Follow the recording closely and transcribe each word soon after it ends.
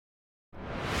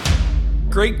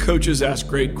Great coaches ask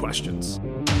great questions. My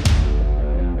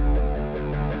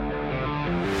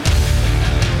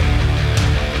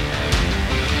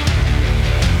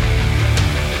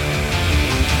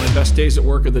best days at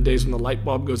work are the days when the light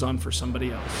bulb goes on for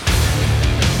somebody else.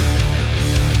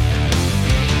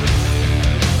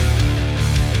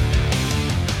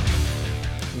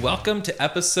 Welcome to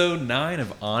episode 9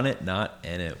 of On It, Not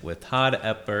In It with Todd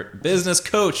Epert, business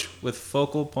coach with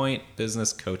Focal Point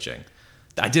Business Coaching.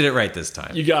 I did it right this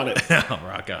time. You got it.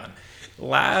 Rock on.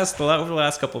 Over the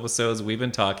last couple episodes, we've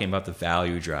been talking about the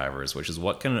value drivers, which is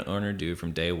what can an owner do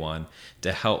from day one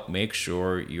to help make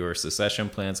sure your succession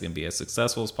plan is going to be as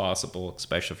successful as possible,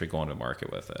 especially if you're going to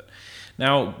market with it.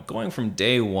 Now, going from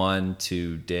day 1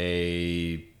 to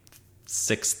day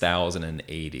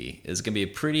 6,080 is going to be a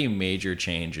pretty major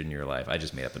change in your life. I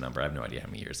just made up a number. I have no idea how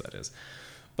many years that is.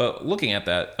 But looking at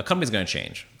that, a company's going to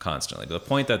change constantly to the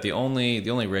point that the only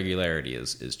regularity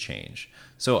is change.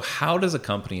 So how does a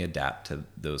company adapt to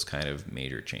those kind of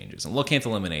major changes? And looking at the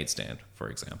lemonade stand, for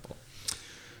example.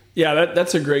 Yeah,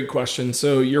 that's a great question.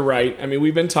 So you're right. I mean,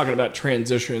 we've been talking about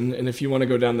transition, and if you want to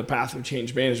go down the path of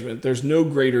change management, there's no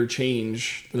greater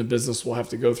change that a business will have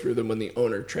to go through than when the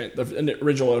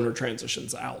original owner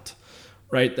transitions out,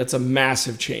 right? That's a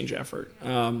massive change effort.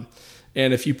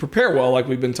 And if you prepare well, like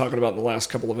we've been talking about in the last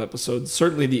couple of episodes,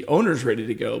 certainly the owner's ready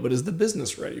to go, but is the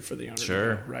business ready for the owner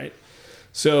Sure. to go, right?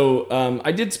 So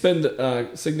I did spend a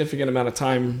significant amount of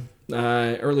time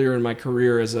earlier in my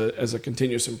career as a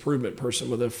continuous improvement person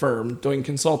with a firm doing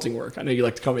consulting work. I know you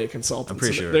like to call me a consultant. I'm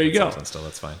pretty sure. There you go. Still,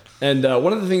 that's fine. And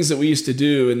one of the things that we used to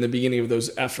do in the beginning of those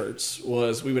efforts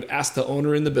was we would ask the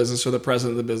owner in the business or the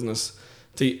president of the business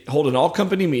to hold an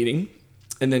all-company meeting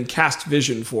and then cast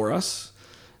vision for us.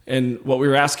 And what we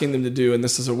were asking them to do, and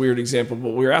this is a weird example,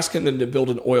 but we were asking them to build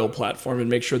an oil platform and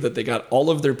make sure that they got all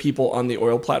of their people on the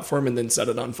oil platform and then set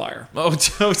it on fire. Oh,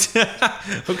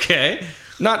 okay.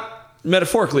 Not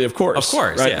metaphorically, of course. Of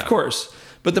course, right? yeah. Of course.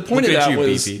 But the point of that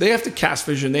was BP. they have to cast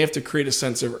vision. They have to create a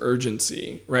sense of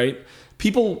urgency, right?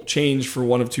 People change for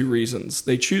one of two reasons.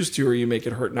 They choose to, or you make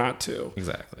it hurt not to.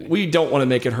 Exactly. We don't want to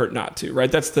make it hurt not to,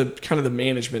 right? That's the kind of the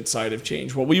management side of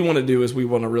change. What we want to do is we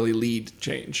want to really lead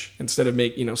change instead of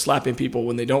slapping people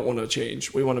when they don't want to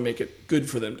change. We want to make it good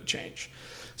for them to change.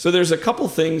 So there's a couple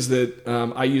things that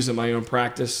I use in my own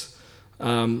practice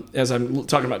as I'm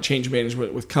talking about change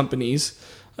management with companies.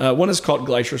 One is called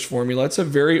Gleicher's formula. It's a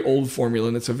very old formula,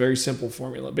 and it's a very simple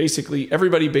formula. Basically,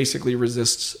 everybody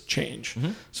resists change.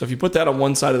 Mm-hmm. So if you put that on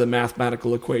one side of the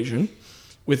mathematical equation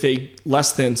with a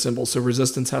less than symbol, so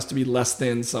resistance has to be less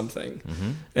than something,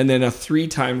 mm-hmm. and then a 3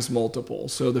 times multiple.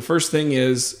 So the first thing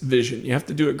is vision. You have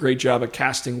to do a great job of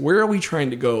casting. Where are we trying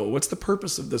to go? What's the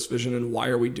purpose of this vision, and why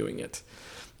are we doing it?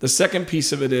 The second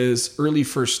piece of it is early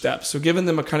first steps. So giving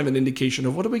them a kind of an indication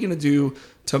of what are we going to do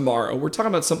tomorrow? We're talking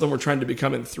about something we're trying to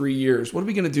become in 3 years. What are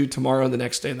we going to do tomorrow, the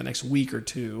next day, and the next week or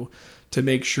two to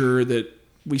make sure that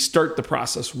we start the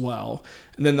process well?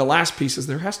 And then the last piece is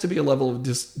there has to be a level of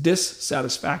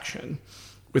dissatisfaction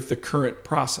with the current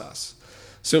process.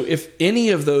 So if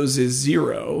any of those is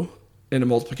 0 in a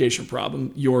multiplication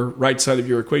problem, your right side of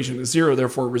your equation is 0,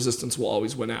 therefore resistance will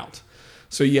always win out.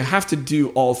 So you have to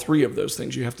do all 3 of those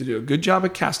things. You have to do a good job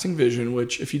at casting vision,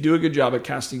 which if you do a good job at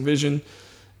casting vision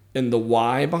and the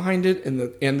why behind it and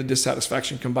the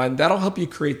dissatisfaction combined, that'll help you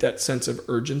create that sense of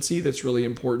urgency that's really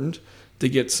important to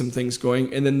get some things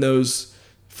going. And then those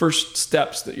first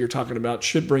steps that you're talking about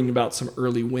should bring about some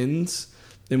early wins.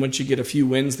 Then once you get a few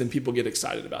wins, then people get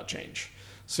excited about change.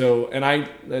 So,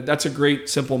 that's a great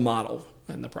simple model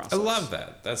in the process. I love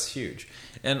that. That's huge.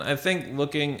 And I think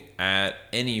looking at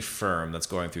any firm that's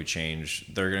going through change,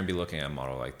 they're going to be looking at a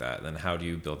model like that. Then how do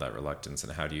you build that reluctance,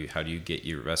 and how do you get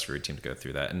your rest of your team to go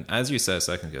through that? And as you said a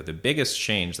second ago, the biggest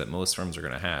change that most firms are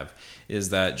going to have is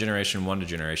that generation 1 to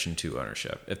generation 2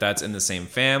 ownership. If that's in the same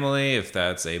family, if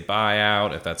that's a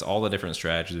buyout, if that's all the different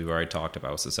strategies we've already talked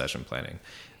about with succession planning,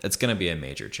 it's going to be a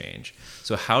major change.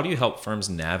 So how do you help firms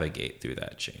navigate through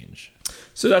that change?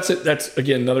 So that's it. That's,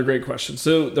 again, another great question.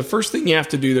 So the first thing you have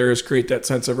to do there is create that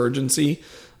sense of urgency.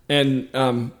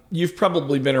 And you've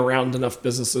probably been around enough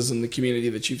businesses in the community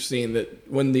that you've seen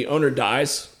that when the owner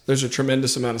dies, there's a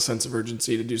tremendous amount of sense of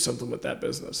urgency to do something with that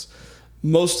business.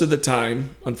 Most of the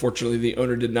time, unfortunately, the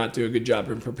owner did not do a good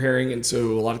job in preparing. And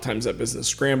so a lot of times that business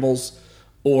scrambles,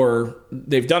 or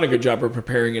they've done a good job of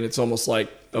preparing and it's almost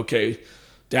like, okay,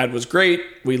 Dad was great.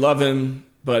 We love him.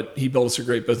 but he built us a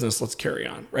great business. Let's carry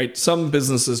on, right? Some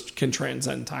businesses can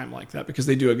transcend time like that because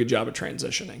they do a good job of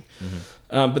transitioning.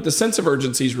 Mm-hmm. But the sense of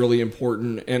urgency is really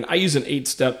important. And I use an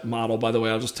 8-step model, by the way.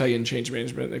 I'll just tell you in change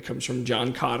management. It comes from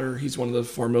John Kotter. He's one of the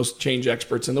foremost change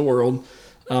experts in the world.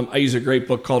 I use a great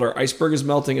book called Our Iceberg is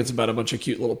Melting. It's about a bunch of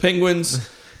cute little penguins,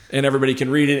 and everybody can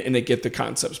read it and they get the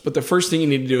concepts. But the first thing you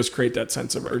need to do is create that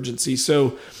sense of urgency.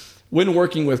 So when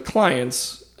working with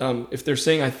clients, if they're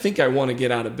saying, I think I want to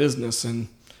get out of business in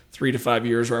 3 to 5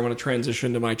 years, or I want to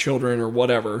transition to my children or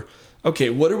whatever, okay,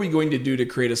 what are we going to do to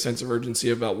create a sense of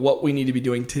urgency about what we need to be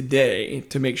doing today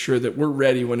to make sure that we're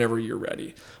ready whenever you're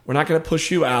ready? We're not going to push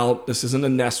you out. This isn't a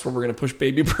nest where we're going to push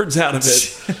baby birds out of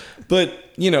it. But,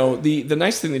 the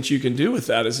nice thing that you can do with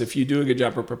that is if you do a good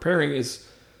job of preparing is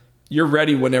you're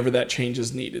ready whenever that change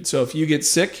is needed. So if you get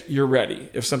sick, you're ready.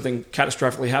 If something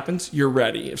catastrophically happens, you're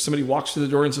ready. If somebody walks through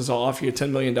the door and says, I'll offer you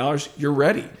 $10 million, you're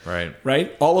ready.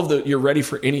 Right? You're ready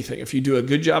for anything. If you do a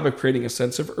good job of creating a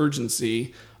sense of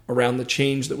urgency around the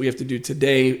change that we have to do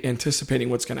today, anticipating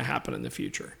what's going to happen in the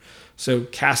future. So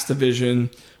cast the vision.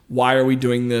 Why are we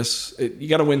doing this? You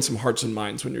got to win some hearts and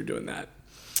minds when you're doing that.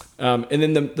 And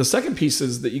then the second piece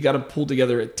is that you got to pull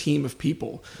together a team of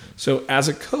people. So as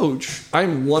a coach,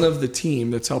 I'm one of the team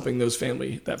that's helping that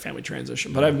family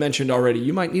transition. But I've mentioned already,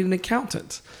 you might need an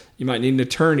accountant. You might need an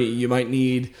attorney. You might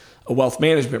need a wealth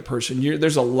management person.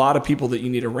 There's a lot of people that you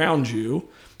need around you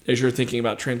as you're thinking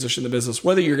about transitioning the business,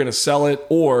 whether you're going to sell it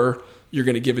or you're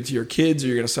going to give it to your kids or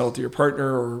you're going to sell it to your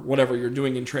partner or whatever you're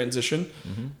doing in transition.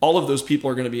 Mm-hmm. All of those people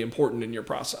are going to be important in your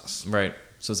process. Right.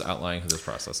 So it's outlining who this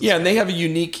process is. Yeah, and they have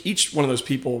each one of those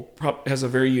people has a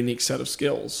very unique set of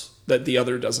skills that the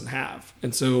other doesn't have.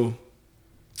 And so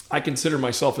I consider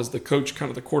myself as the coach, kind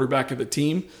of the quarterback of the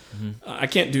team. Mm-hmm. I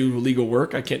can't do legal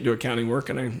work. I can't do accounting work.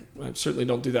 And I certainly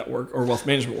don't do that work or wealth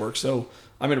management work. So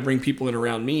I'm going to bring people in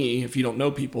around me, if you don't know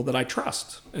people, that I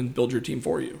trust and build your team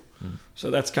for you. Mm.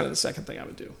 So that's kind of the second thing I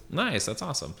would do. Nice. That's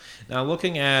awesome. Now,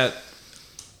 looking at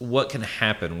what can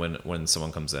happen when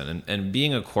someone comes in and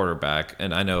being a quarterback,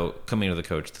 and I know coming to the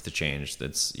coach to the change,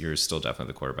 you're still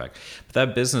definitely the quarterback, but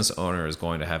that business owner is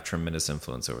going to have tremendous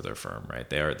influence over their firm, right?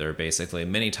 They're basically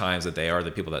many times that they are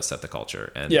the people that set the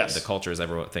culture, and yes, the culture is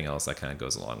everything else that kind of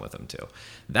goes along with them too.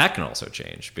 That can also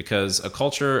change because a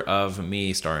culture of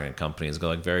me starting a company is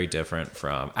going very different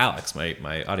from Alex,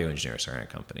 my audio engineer, starting a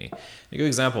company. A good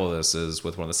example of this is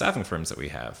with one of the staffing firms that we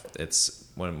have. It's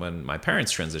when my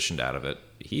parents transitioned out of it.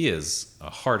 He is a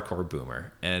hardcore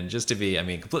boomer. And just to be,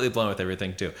 completely blown with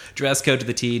everything too. Dress code to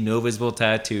the T, no visible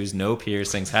tattoos, no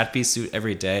piercings, hat-piece suit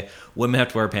every day. Women have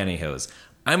to wear pantyhose.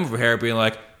 I'm over here being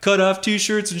like, cut off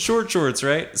t-shirts and short shorts,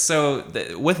 right? So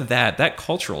with that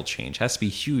cultural change has to be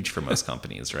huge for most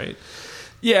companies, right?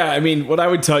 Yeah, what I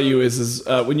would tell you is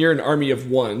when you're an army of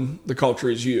one, the culture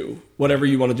is you. Whatever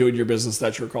you want to do in your business,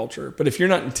 that's your culture. But if you're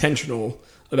not intentional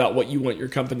about what you want your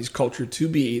company's culture to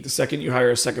be, the second you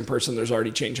hire a second person, there's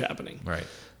already change happening. Right.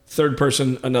 Third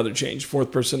person, another change.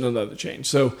 Fourth person, another change.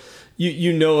 So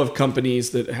you know of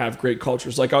companies that have great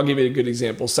cultures. Like I'll give you a good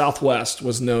example. Southwest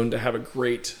was known to have a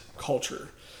great culture,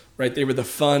 right? They were the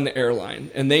fun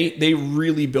airline, and they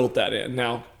really built that in.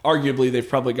 Now, arguably, they've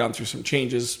probably gone through some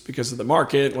changes because of the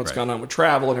market, what's gone on with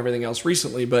travel and everything else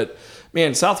recently. But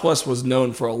man, Southwest was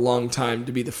known for a long time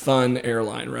to be the fun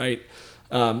airline, right?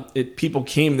 People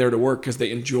came there to work because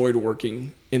they enjoyed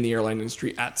working in the airline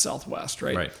industry at Southwest,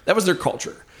 right? That was their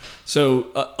culture.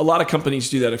 So a lot of companies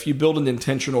do that. If you build an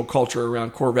intentional culture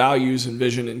around core values and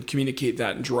vision and communicate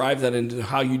that and drive that into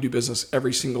how you do business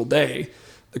every single day,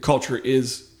 the culture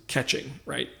is catching,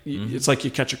 right? Mm-hmm. It's like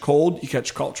you catch a cold, you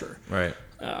catch culture. Right.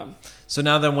 So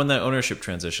now then when that ownership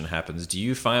transition happens, do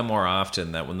you find more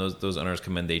often that when those owners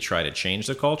come in, they try to change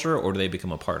the culture, or do they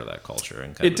become a part of that culture?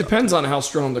 And it depends on how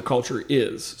strong the culture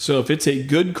is. So if it's a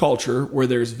good culture where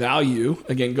there's value,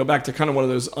 again, go back to kind of one of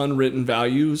those unwritten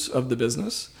values of the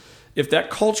business. If that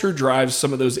culture drives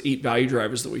some of those 8 value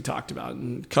drivers that we talked about,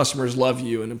 and customers love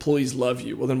you and employees love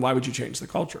you, well, then why would you change the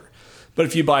culture? But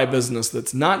if you buy a business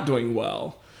that's not doing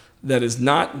well, that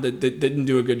didn't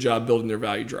do a good job building their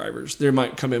value drivers, they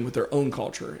might come in with their own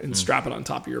culture and strap it on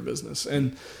top of your business.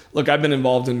 And look, I've been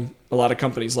involved in a lot of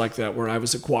companies like that where I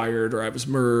was acquired or I was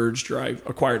merged or I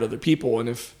acquired other people. And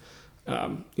if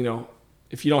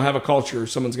you don't have a culture,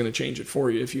 someone's going to change it for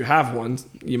you. If you have one,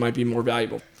 you might be more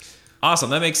valuable.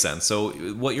 Awesome. That makes sense. So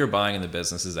what you're buying in the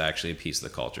business is actually a piece of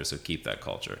the culture. So keep that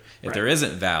culture. If there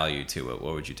isn't value to it,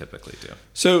 what would you typically do?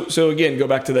 So again, go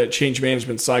back to that change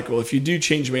management cycle. If you do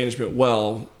change management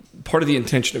well, part of the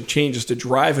intention of change is to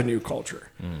drive a new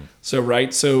culture. Mm.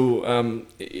 So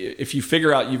if you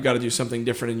figure out you've got to do something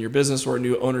different in your business, or a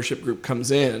new ownership group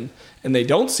comes in and they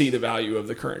don't see the value of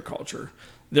the current culture,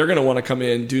 they're going to want to come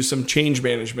in, do some change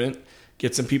management,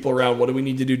 get some people around. What do we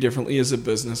need to do differently as a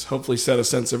business? Hopefully set a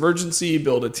sense of urgency,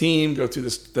 build a team, go through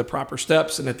the proper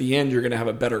steps. And at the end, you're going to have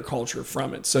a better culture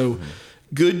from it. So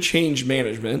good change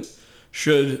management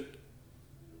should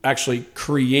actually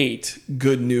create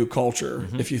good new culture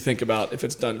if you think about if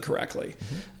it's done correctly.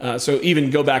 So even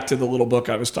go back to the little book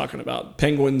I was talking about.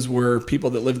 Penguins were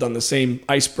people that lived on the same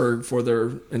iceberg for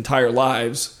their entire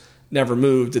lives, never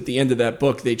moved. At the end of that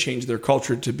book, they changed their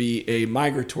culture to be a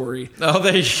migratory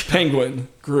penguin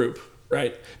group,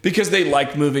 right? Because they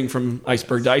like moving from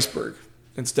iceberg to iceberg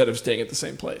instead of staying at the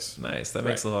same place. Nice. That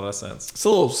makes a lot of sense. It's a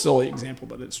little silly example,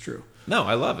 but it's true. No,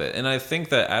 I love it. And I think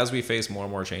that as we face more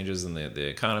and more changes in the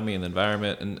economy and the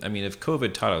environment, and I mean, if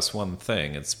COVID taught us one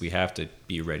thing, it's we have to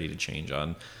be ready to change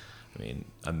on, I mean,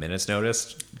 a minute's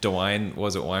notice. DeWine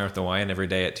was at Wine with DeWine every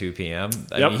day at 2 p.m.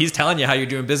 I mean, he's telling you how you're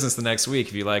doing business the next week,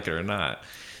 if you like it or not.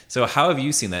 So how have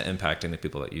you seen that impacting the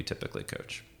people that you typically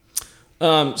coach?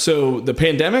 So the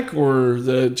pandemic or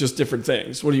the just different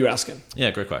things? What are you asking?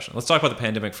 Yeah, great question. Let's talk about the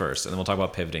pandemic first, and then we'll talk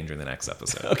about pivoting during the next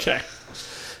episode. Okay.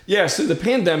 Yeah, so the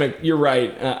pandemic, you're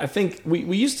right. I think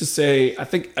we used to say, I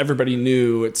think everybody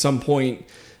knew at some point,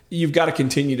 you've got to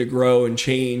continue to grow and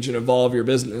change and evolve your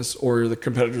business or the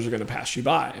competitors are going to pass you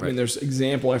by. I mean, there's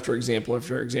example after example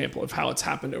after example of how it's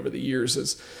happened over the years.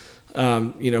 Is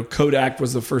Kodak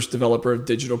was the first developer of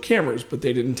digital cameras, but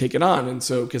they didn't take it on. And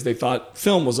so, because they thought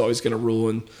film was always going to rule,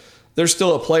 and they're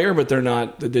still a player, but they're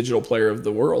not the digital player of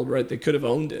the world, right? They could have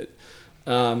owned it.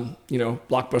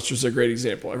 Blockbuster's a great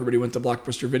example. Everybody went to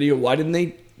Blockbuster Video. Why didn't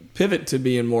they pivot to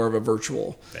being more of a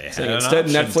virtual thing? Instead,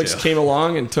 Netflix came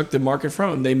along and took the market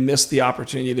from them. They missed the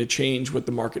opportunity to change with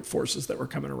the market forces that were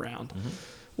coming around.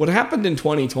 What happened in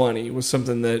 2020 was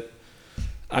something that,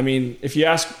 I mean, if you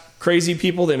ask crazy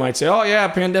people, they might say, oh yeah,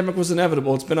 pandemic was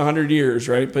inevitable. It's been 100 years,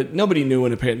 right? But nobody knew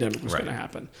when a pandemic was going to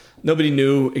happen. Nobody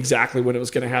knew exactly when it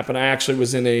was going to happen. I actually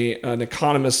was in an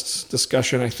economist's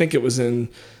discussion. I think it was in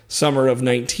summer of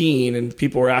 19, and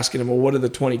people were asking him, well, what are the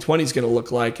 2020s going to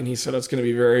look like? And he said, it's going to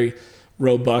be very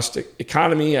robust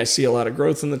economy. I see a lot of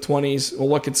growth in the 20s. Well,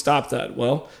 what could stop that?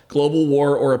 Well, global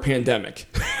war or a pandemic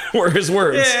were his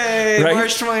words. Yay, right?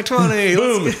 March 2020.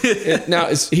 Boom. Now,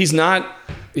 he's not...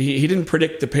 He didn't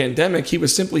predict the pandemic. He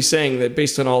was simply saying that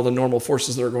based on all the normal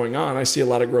forces that are going on, I see a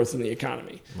lot of growth in the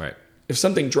economy. Right. If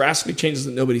something drastically changes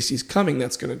that nobody sees coming,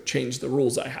 that's going to change the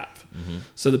rules I have.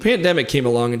 So the pandemic came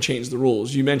along and changed the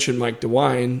rules. You mentioned Mike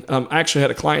DeWine. I actually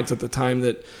had a client at the time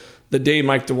that the day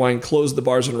Mike DeWine closed the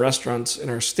bars and restaurants in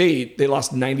our state, they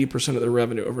lost 90% of their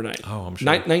revenue overnight. Oh, I'm sure.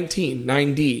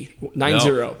 90.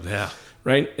 Yeah.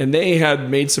 Right? And they had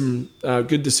made some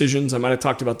good decisions. I might have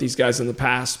talked about these guys in the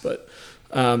past, but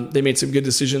they made some good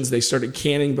decisions. They started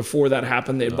canning before that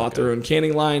happened. They had bought their own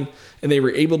canning line, and they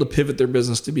were able to pivot their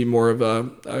business to be more of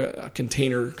a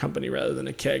container company rather than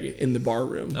a keg in the bar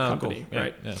room company, cool.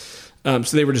 right? Yeah.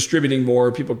 So they were distributing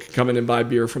more. People could come in and buy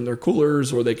beer from their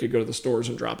coolers, or they could go to the stores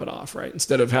and drop it off, right?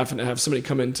 Instead of having to have somebody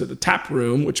come into the tap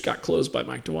room, which got closed by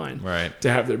Mike DeWine, to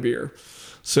have their beer.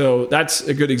 So that's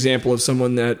a good example of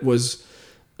someone that was...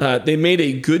 they made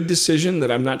a good decision that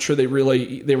I'm not sure they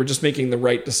were just making the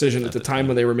right decision at the time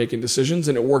when they were making decisions,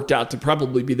 and it worked out to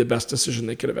probably be the best decision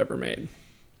they could have ever made.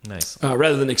 Nice.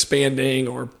 Rather than expanding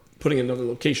or putting another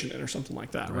location in or something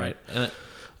like that, right?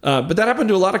 But that happened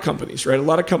to a lot of companies, right? A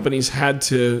lot of companies had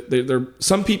to,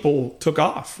 some people took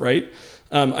off, right?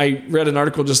 I read an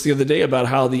article just the other day about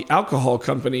how the alcohol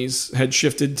companies had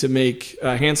shifted to make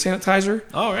hand sanitizer.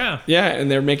 Oh, yeah. Yeah, and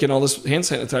they're making all this hand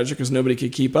sanitizer because nobody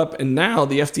could keep up. And now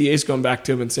the FDA is going back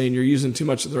to them and saying, you're using too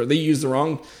much of they used the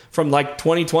wrong, from like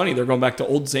 2020, they're going back to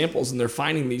old samples and they're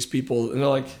finding these people. And they're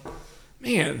like,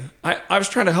 man, I was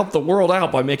trying to help the world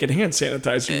out by making hand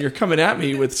sanitizer. And you're coming at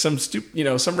me with some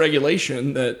some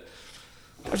regulation that...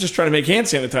 I was just trying to make hand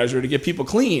sanitizer to get people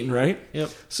clean, right? Yep.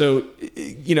 So,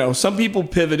 some people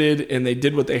pivoted and they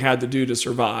did what they had to do to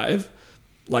survive,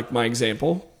 like my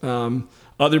example.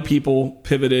 Other people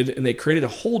pivoted and they created a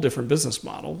whole different business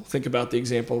model. Think about the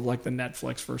example of like the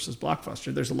Netflix versus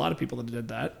Blockbuster. There's a lot of people that did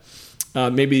that.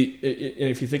 Maybe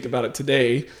if you think about it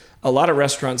today, a lot of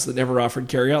restaurants that never offered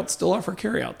carryout still offer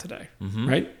carryout today,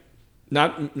 right?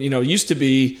 Not, used to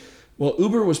be... Well,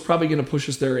 Uber was probably going to push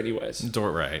us there anyways.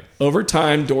 Right. Over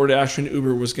time, DoorDash and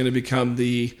Uber was going to become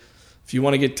if you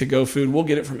want to get to-go food, we'll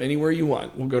get it from anywhere you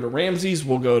want. We'll go to Ramsey's,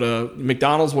 we'll go to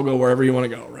McDonald's, we'll go wherever you want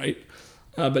to go, right?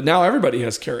 But now everybody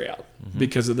has carryout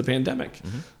because of the pandemic.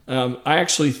 I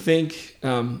actually think,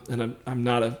 and I'm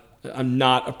not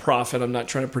a prophet, I'm not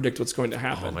trying to predict what's going to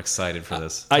happen. Oh, I'm excited for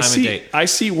this. I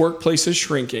see workplaces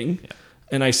shrinking,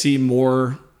 and I see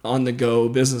more on-the-go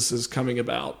businesses coming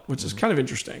about, which is kind of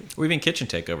interesting. Or even kitchen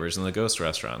takeovers in the ghost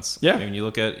restaurants. Yeah. I mean, you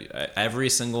look at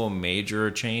every single major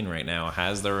chain right now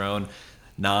has their own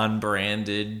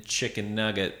non-branded chicken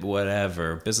nugget,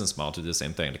 whatever business model to do the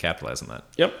same thing to capitalize on that.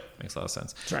 Yep. Makes a lot of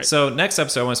sense. That's right. So next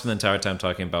episode, I want to spend the entire time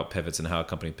talking about pivots and how a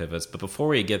company pivots. But before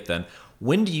we get then,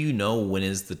 when do you know when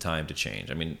is the time to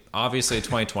change? I mean, obviously,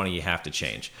 2020, you have to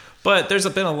change. But there's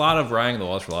been a lot of riding the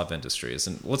walls for a lot of industries.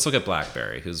 And let's look at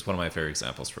BlackBerry, who's one of my favorite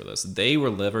examples for this. They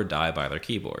were live or die by their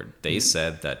keyboard. They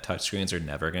said that touchscreens are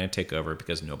never going to take over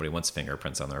because nobody wants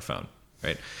fingerprints on their phone,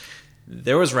 right?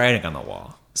 There was writing on the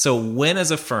wall. So when,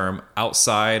 as a firm,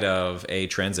 outside of a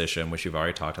transition, which you've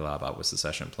already talked a lot about with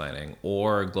succession planning,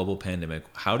 or a global pandemic,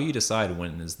 how do you decide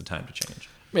when is the time to change?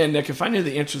 Man, Nick, if I knew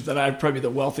the answer to that, I'd probably be the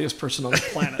wealthiest person on the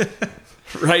planet,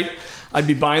 right? I'd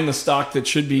be buying the stock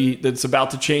that's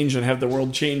about to change and have the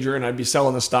world changer, and I'd be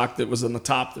selling the stock that was on the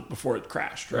top before it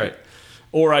crashed, right?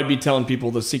 Or I'd be telling people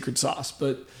the secret sauce.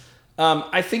 But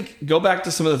I think go back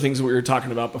to some of the things that we were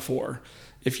talking about before.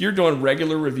 If you're doing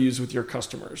regular reviews with your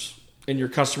customers, and your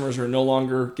customers are no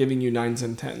longer giving you 9s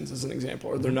and 10s as an example,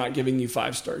 or they're not giving you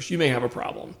 5 stars, you may have a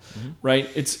problem, right?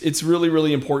 It's really,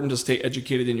 really important to stay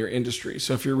educated in your industry.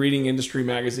 So if you're reading industry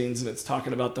magazines and it's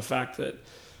talking about the fact that,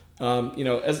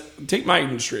 take my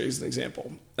industry as an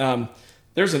example.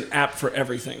 There's an app for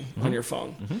everything on your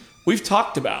phone. We've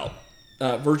talked about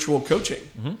virtual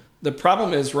coaching. The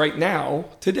problem is right now,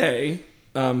 today,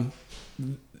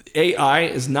 AI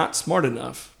is not smart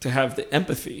enough to have the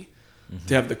empathy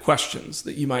to have the questions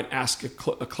that you might ask a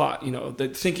client, the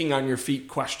thinking on your feet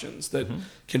questions that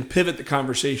can pivot the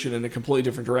conversation in a completely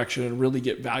different direction and really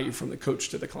get value from the coach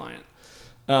to the client.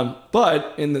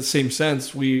 But in the same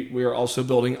sense, we are also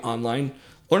building online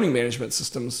learning management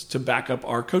systems to back up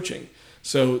our coaching.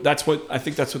 So I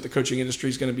think that's what the coaching industry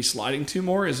is going to be sliding to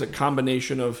more, is a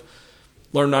combination of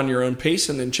learn on your own pace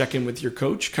and then check in with your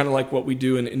coach, kind of like what we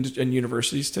do in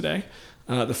universities today.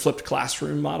 The flipped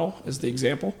classroom model is the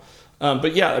example.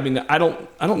 But yeah, I mean, I don't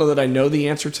know that I know the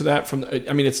answer to that.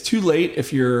 It's too late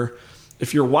if you're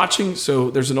watching.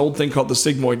 So there's an old thing called the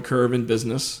sigmoid curve in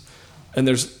business, and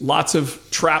there's lots of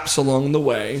traps along the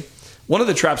way. One of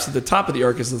the traps at the top of the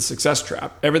arc is the success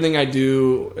trap. Everything I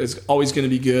do is always going to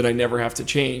be good. I never have to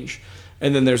change.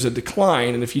 And then there's a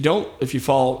decline, and if you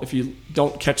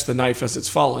don't catch the knife as it's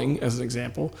falling, as an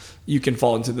example, you can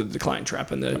fall into the decline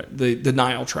trap and the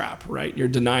denial trap, right? You're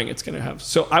denying it's going to have.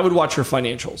 So I would watch your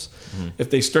financials. If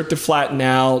they start to flatten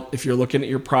out, if you're looking at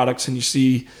your products and you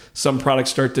see some products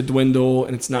start to dwindle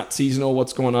and it's not seasonal,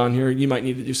 what's going on here, you might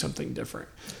need to do something different.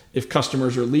 If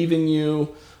customers are leaving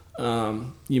you,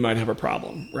 you might have a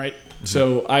problem, right?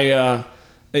 So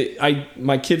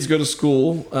my kids go to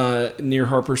school near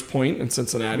Harper's Point in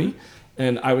Cincinnati,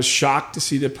 and I was shocked to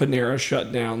see the Panera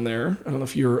shut down there. I don't know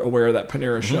if you're aware of that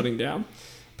Panera shutting down.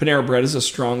 Panera Bread is a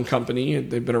strong company.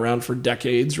 They've been around for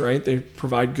decades, right? They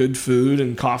provide good food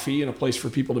and coffee and a place for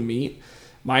people to meet.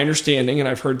 My understanding, and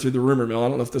I've heard through the rumor mill, I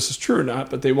don't know if this is true or not,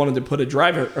 but they wanted to put a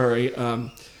driver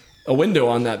or a window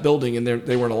on that building, and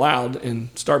they weren't allowed.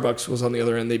 And Starbucks was on the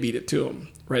other end. They beat it to them,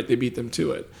 right? They beat them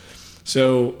to it.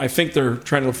 So I think they're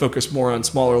trying to focus more on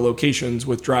smaller locations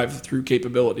with drive-through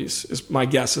capabilities. Is my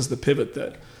guess is the pivot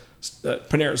that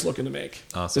Panera is looking to make.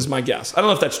 Awesome. Is my guess. I don't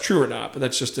know if that's true or not, but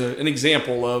that's just an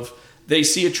example of they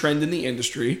see a trend in the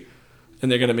industry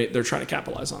and they're trying to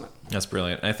capitalize on it. That's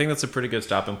brilliant. I think that's a pretty good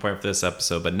stopping point for this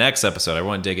episode. But next episode, I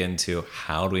want to dig into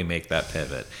how do we make that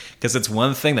pivot? Because it's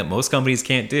one thing that most companies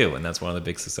can't do, and that's one of the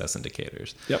big success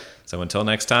indicators. Yep. So until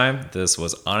next time, this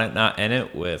was On It, Not In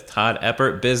It with Todd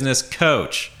Eppert, business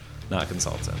coach, not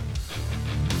consultant.